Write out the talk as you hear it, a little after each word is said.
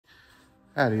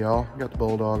Howdy y'all, got the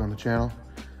Bulldog on the channel.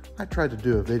 I tried to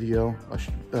do a video,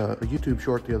 a YouTube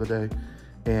short the other day,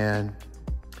 and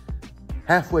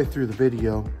halfway through the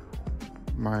video,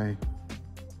 my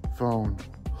phone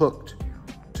hooked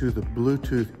to the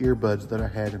Bluetooth earbuds that I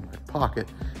had in my pocket,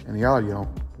 and the audio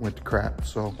went to crap.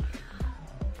 So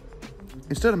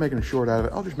instead of making a short out of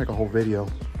it, I'll just make a whole video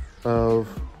of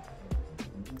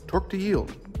torque to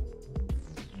yield.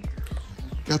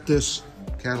 Got this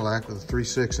Cadillac with a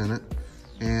 3.6 in it,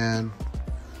 and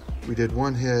we did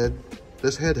one head.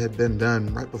 This head had been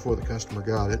done right before the customer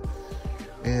got it,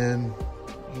 and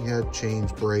he had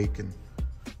chains break, and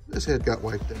this head got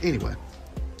wiped out. Anyway,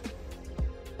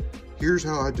 here's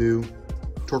how I do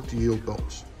torque to yield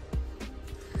bolts.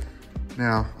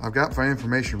 Now, I've got my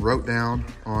information wrote down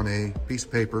on a piece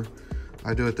of paper.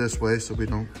 I do it this way so we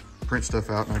don't print stuff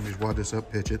out, and I can just wad this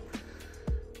up, pitch it.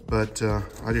 But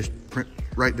I just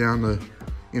write down the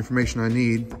information I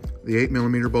need. The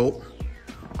 8mm bolt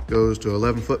goes to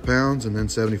 11 foot-pounds and then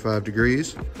 75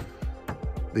 degrees.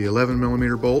 The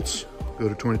 11mm bolts go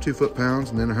to 22 foot-pounds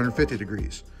and then 150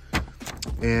 degrees.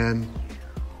 And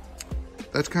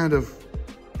that's kind of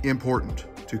important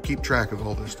to keep track of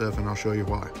all this stuff, and I'll show you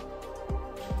why.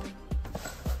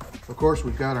 Of course,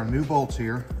 we've got our new bolts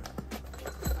here,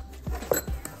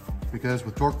 because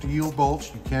with torque to yield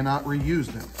bolts, you cannot reuse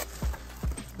them.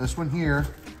 This one here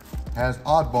has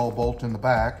oddball bolt in the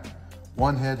back.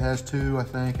 One head has two, I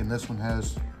think, and this one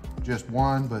has just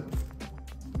one, but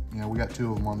you know, we got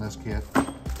two of them on this kit.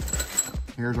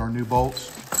 Here's our new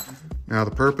bolts. Now,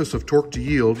 the purpose of torque to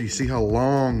yield, you see how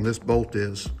long this bolt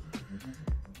is.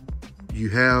 You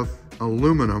have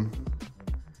aluminum,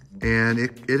 and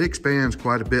it expands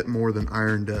quite a bit more than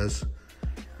iron does.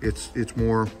 It's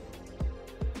more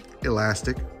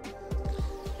elastic,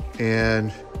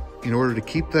 and in order to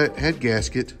keep that head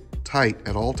gasket tight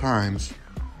at all times,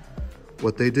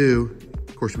 what they do,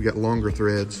 of course we got longer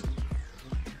threads,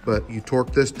 but you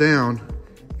torque this down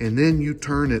and then you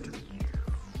turn it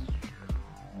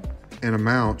an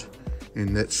amount,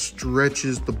 and that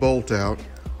stretches the bolt out,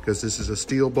 because this is a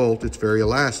steel bolt, it's very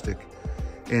elastic,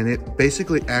 and it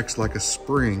basically acts like a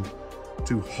spring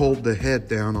to hold the head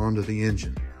down onto the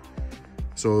engine.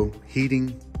 So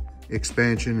heating,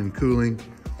 expansion, and cooling,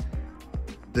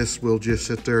 this will just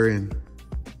sit there and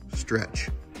stretch.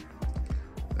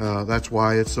 That's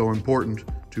why it's so important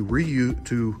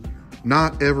to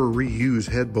not ever reuse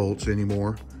head bolts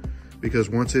anymore, because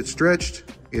once it's stretched,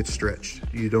 it's stretched.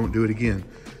 You don't do it again.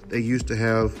 They used to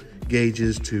have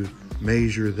gauges to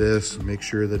measure this, make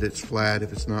sure that it's flat.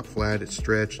 If it's not flat, it's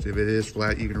stretched. If it is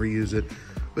flat, you can reuse it,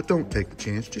 but don't take the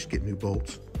chance, just get new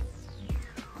bolts.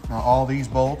 Now, all these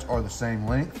bolts are the same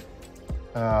length.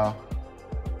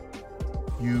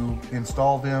 You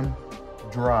install them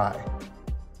dry.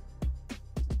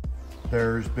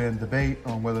 There's been debate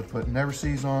on whether to put never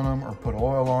seize on them or put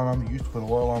oil on them. You used to put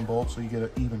oil on bolts so you get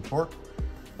an even torque.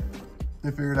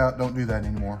 They figured out don't do that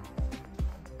anymore.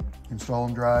 Install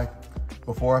them dry.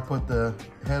 Before I put the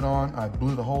head on, I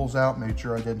blew the holes out, made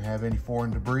sure I didn't have any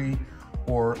foreign debris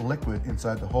or liquid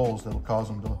inside the holes that'll cause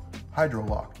them to hydro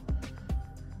lock.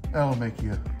 That'll make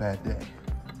you a bad day.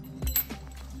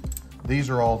 These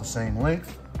are all the same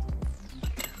length,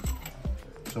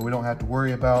 so we don't have to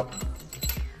worry about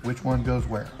which one goes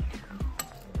where.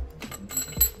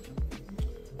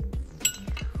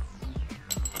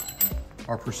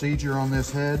 Our procedure on this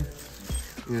head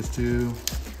is to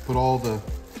put all the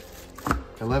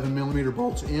 11mm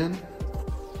bolts in,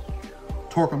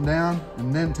 torque them down,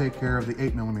 and then take care of the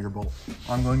 8mm bolt.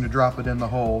 I'm going to drop it in the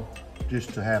hole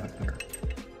just to have it there.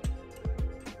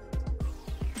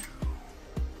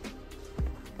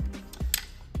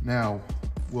 Now,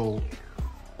 we'll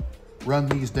run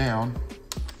these down,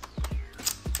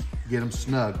 get them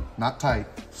snug, not tight,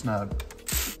 snug.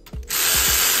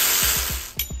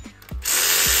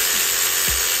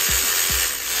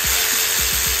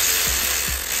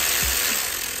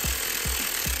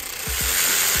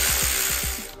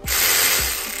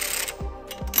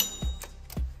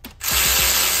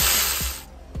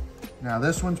 Now,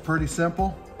 this one's pretty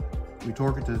simple. We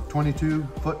torque it to 22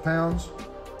 foot-pounds.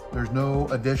 There's no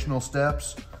additional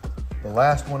steps. The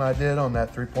last one I did on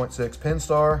that 3.6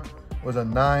 Pinstar was a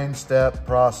 9-step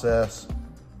process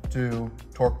to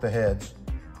torque the heads.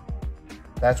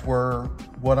 That's where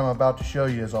what I'm about to show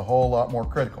you is a whole lot more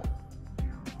critical.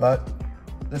 But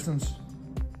this one's,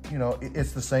 you know,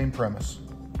 it's the same premise.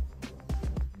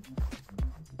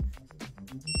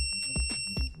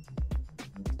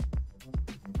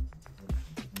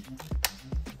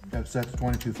 Got it set to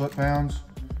 22 foot-pounds.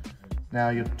 Now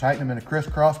you tighten them in a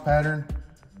crisscross pattern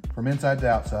from inside to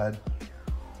outside.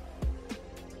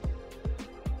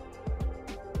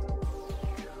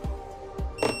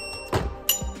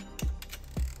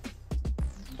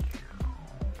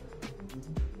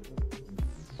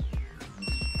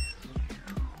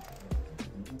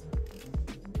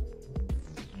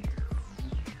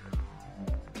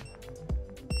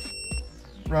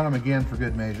 run them again for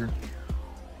good measure.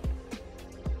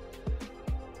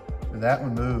 And that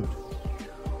one moved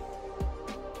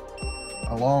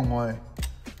a long way.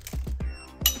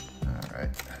 All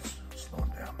right, that's slowing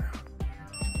down now.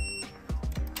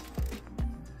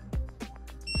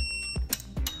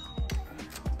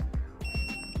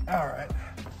 All right.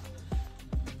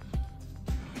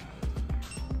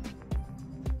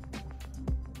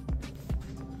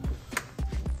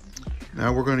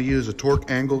 Now we're going to use a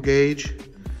torque angle gauge.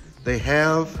 They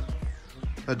have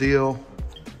a deal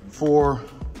for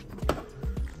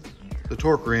the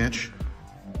torque wrench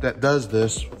that does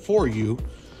this for you.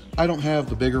 I don't have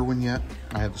the bigger one yet.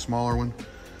 I have the smaller one.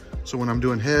 So when I'm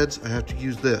doing heads, I have to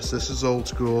use this. This is old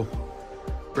school,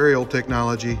 very old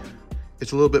technology.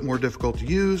 It's a little bit more difficult to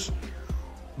use,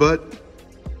 but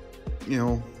you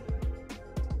know,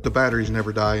 the batteries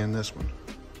never die in this one.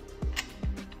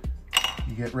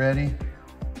 You get ready.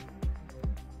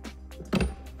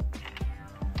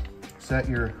 Set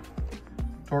your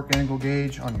torque angle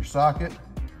gauge on your socket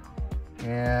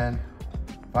and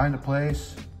find a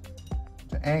place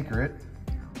to anchor it.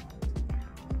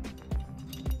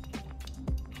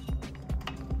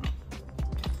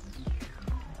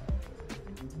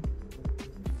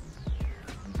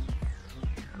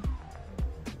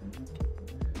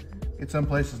 Get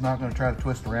someplace that's not going to try to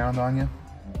twist around on you.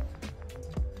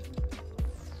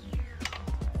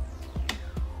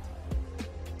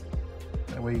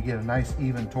 That way you get a nice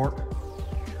even torque.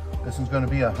 This one's going to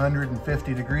be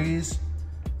 150 degrees.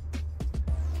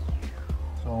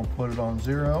 So I'll put it on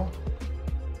 0.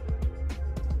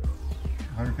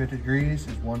 150 degrees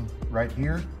is one right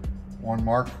here, one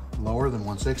mark lower than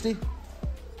 160.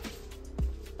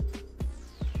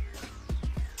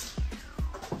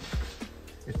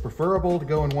 It's preferable to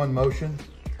go in one motion,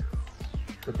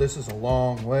 but this is a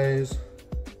long ways.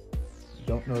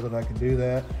 Don't know that I can do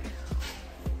that.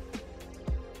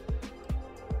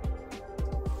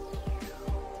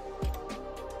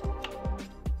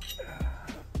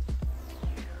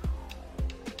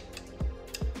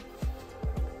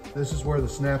 This is where the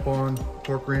snap-on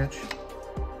torque wrench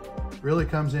really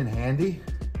comes in handy,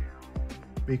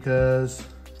 because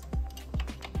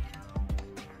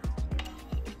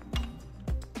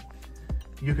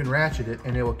you can ratchet it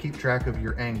and it will keep track of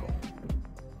your angle.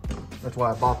 That's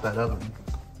why I bought that other one.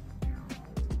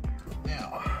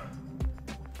 Now,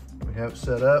 we have it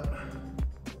set up.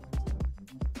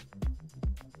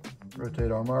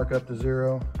 Rotate our mark up to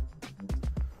 0.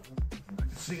 I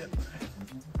can see it.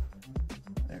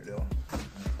 There we go.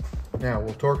 Now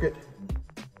we'll torque it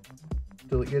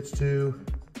till it gets to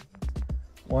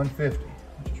 150,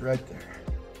 which is right there.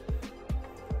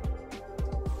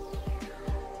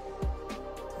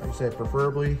 Like I said,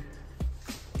 preferably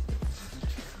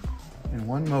in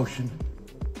one motion,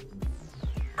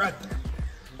 right there.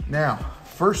 Now,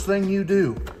 first thing you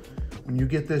do when you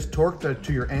get this torqued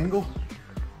to your angle,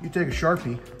 you take a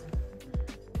Sharpie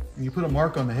and you put a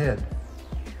mark on the head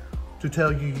to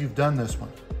tell you you've done this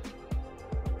one.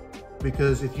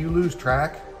 Because if you lose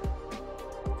track,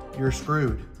 you're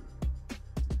screwed.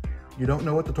 You don't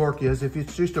know what the torque is. If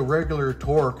it's just a regular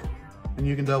torque, then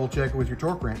you can double check it with your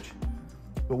torque wrench.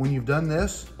 But when you've done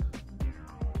this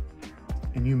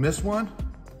and you miss one,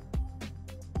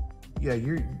 yeah,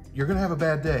 you're gonna have a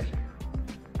bad day.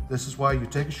 This is why you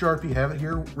take a Sharpie, have it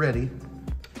here ready,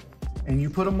 and you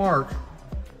put a mark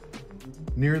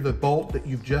near the bolt that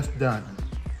you've just done.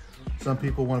 Some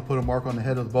people want to put a mark on the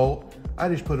head of the bolt. I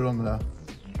just put it on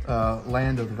the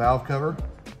land of the valve cover.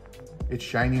 It's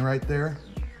shiny right there.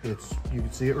 You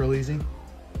can see it real easy.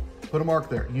 Put a mark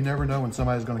there. You never know when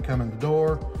somebody's going to come in the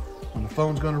door, when the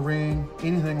phone's going to ring,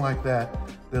 anything like that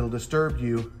that'll disturb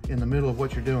you in the middle of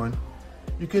what you're doing.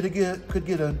 You could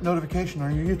get a notification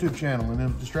on your YouTube channel and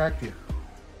it'll distract you.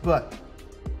 But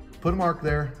put a mark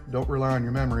there. Don't rely on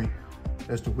your memory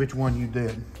as to which one you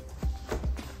did.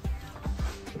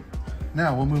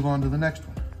 Now we'll move on to the next one.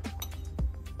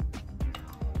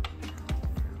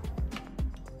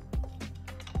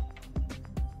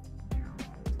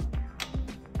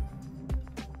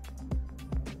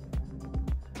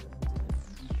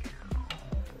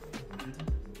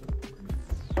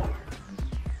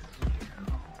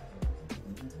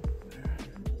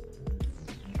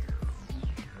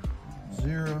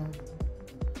 Zero.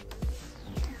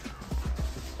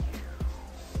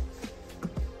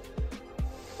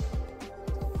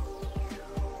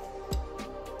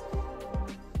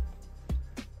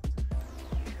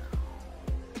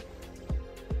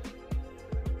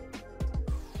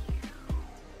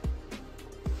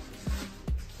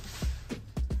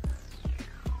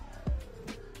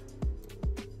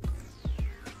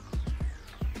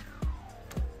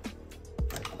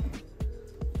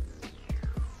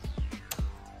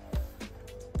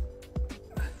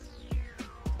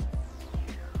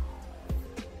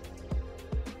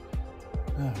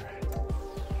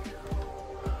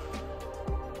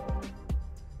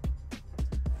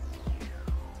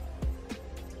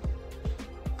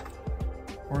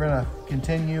 we're gonna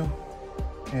continue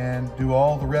and do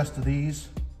all the rest of these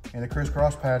in a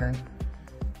crisscross pattern,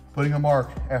 putting a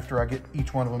mark after I get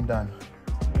each one of them done.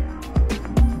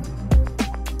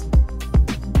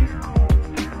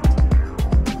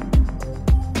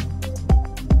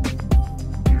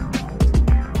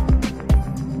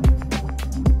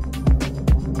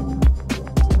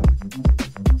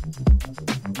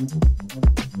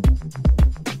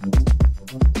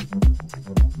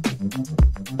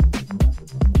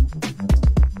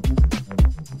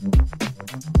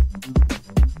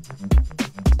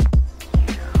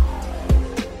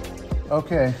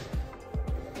 Okay,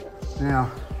 now,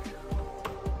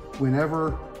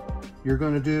 whenever you're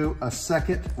going to do a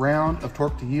second round of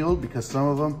torque to yield, because some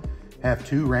of them have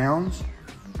 2 rounds,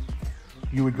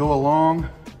 you would go along,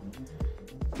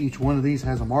 each one of these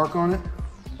has a mark on it,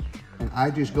 and I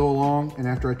just go along, and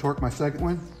after I torque my second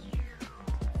one,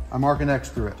 I mark an X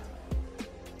through it.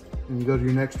 And you go to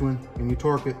your next one, and you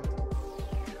torque it,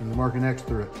 and you mark an X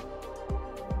through it,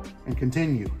 and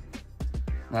continue.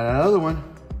 Now that other one,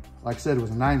 like I said, it was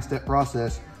a 9-step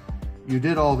process. You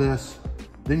did all this,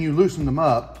 then you loosen them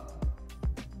up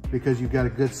because you've got a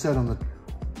good set on the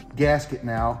gasket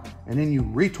now, and then you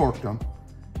retorque them.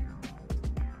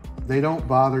 They don't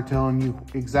bother telling you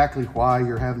exactly why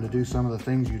you're having to do some of the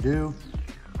things you do,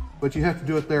 but you have to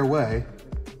do it their way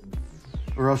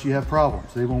or else you have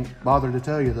problems. They won't bother to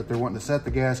tell you that they're wanting to set the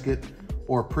gasket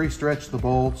or pre-stretch the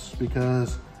bolts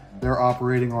because they're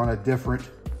operating on a different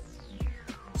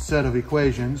set of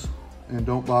equations, and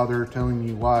don't bother telling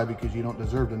you why because you don't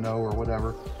deserve to know or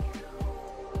whatever.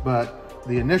 But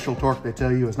the initial torque they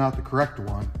tell you is not the correct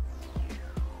one.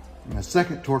 And the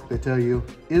second torque they tell you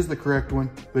is the correct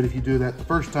one, but if you do that the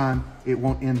first time, it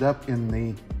won't end up in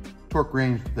the torque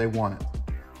range that they want it.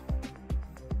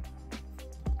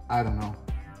 I don't know.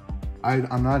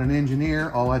 I'm not an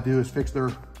engineer. All I do is fix their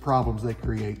problems they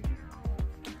create.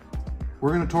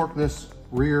 We're gonna torque this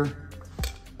rear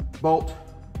bolt.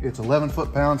 It's 11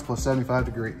 foot-pounds plus 75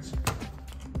 degrees.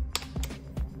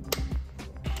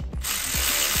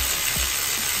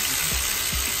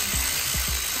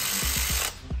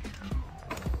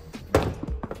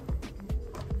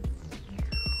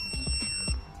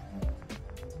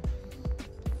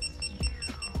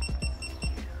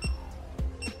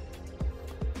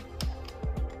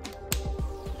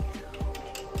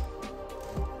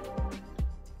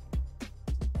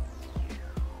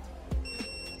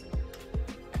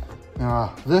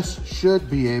 Now, this should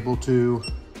be able to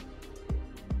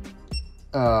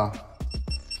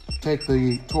take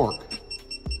the torque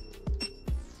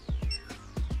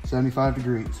 75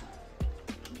 degrees.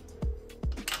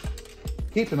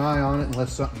 Keep an eye on it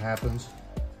unless something happens.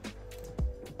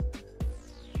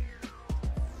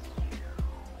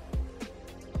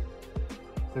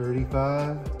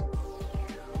 $35,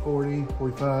 $40,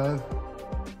 $45,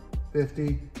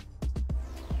 $50,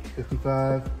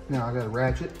 $55. Now I got a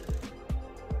ratchet.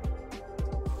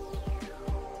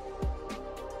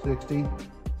 60,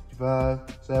 65,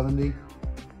 70,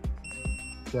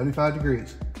 75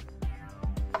 degrees.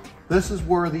 This is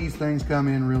where these things come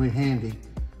in really handy,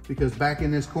 because back in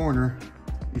this corner,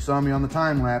 you saw me on the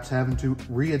time lapse having to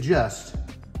readjust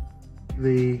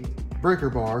the breaker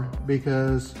bar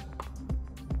because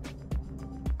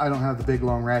I don't have the big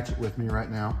long ratchet with me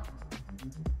right now.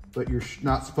 But you're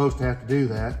not supposed to have to do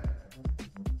that.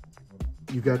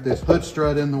 You've got this hood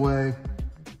strut in the way.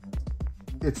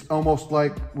 It's almost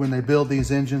like when they build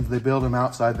these engines, they build them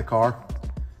outside the car.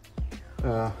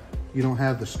 You don't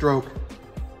have the stroke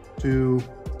to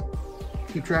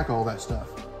keep track of all that stuff.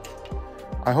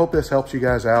 I hope this helps you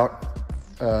guys out,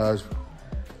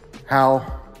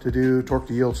 how to do torque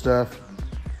to yield stuff.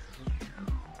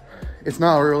 It's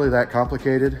not really that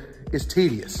complicated. It's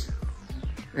tedious.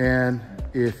 And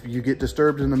if you get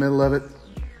disturbed in the middle of it,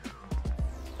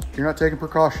 if you're not taking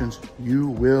precautions, you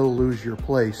will lose your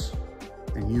place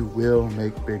and you will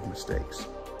make big mistakes.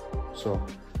 So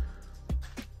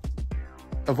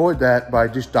avoid that by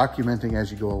just documenting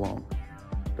as you go along.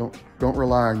 Don't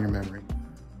rely on your memory.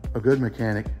 A good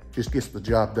mechanic just gets the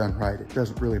job done right. It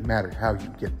doesn't really matter how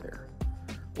you get there.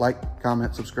 Like,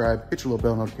 comment, subscribe, hit your little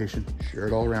bell notification, share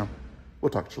it all around.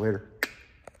 We'll talk to you later.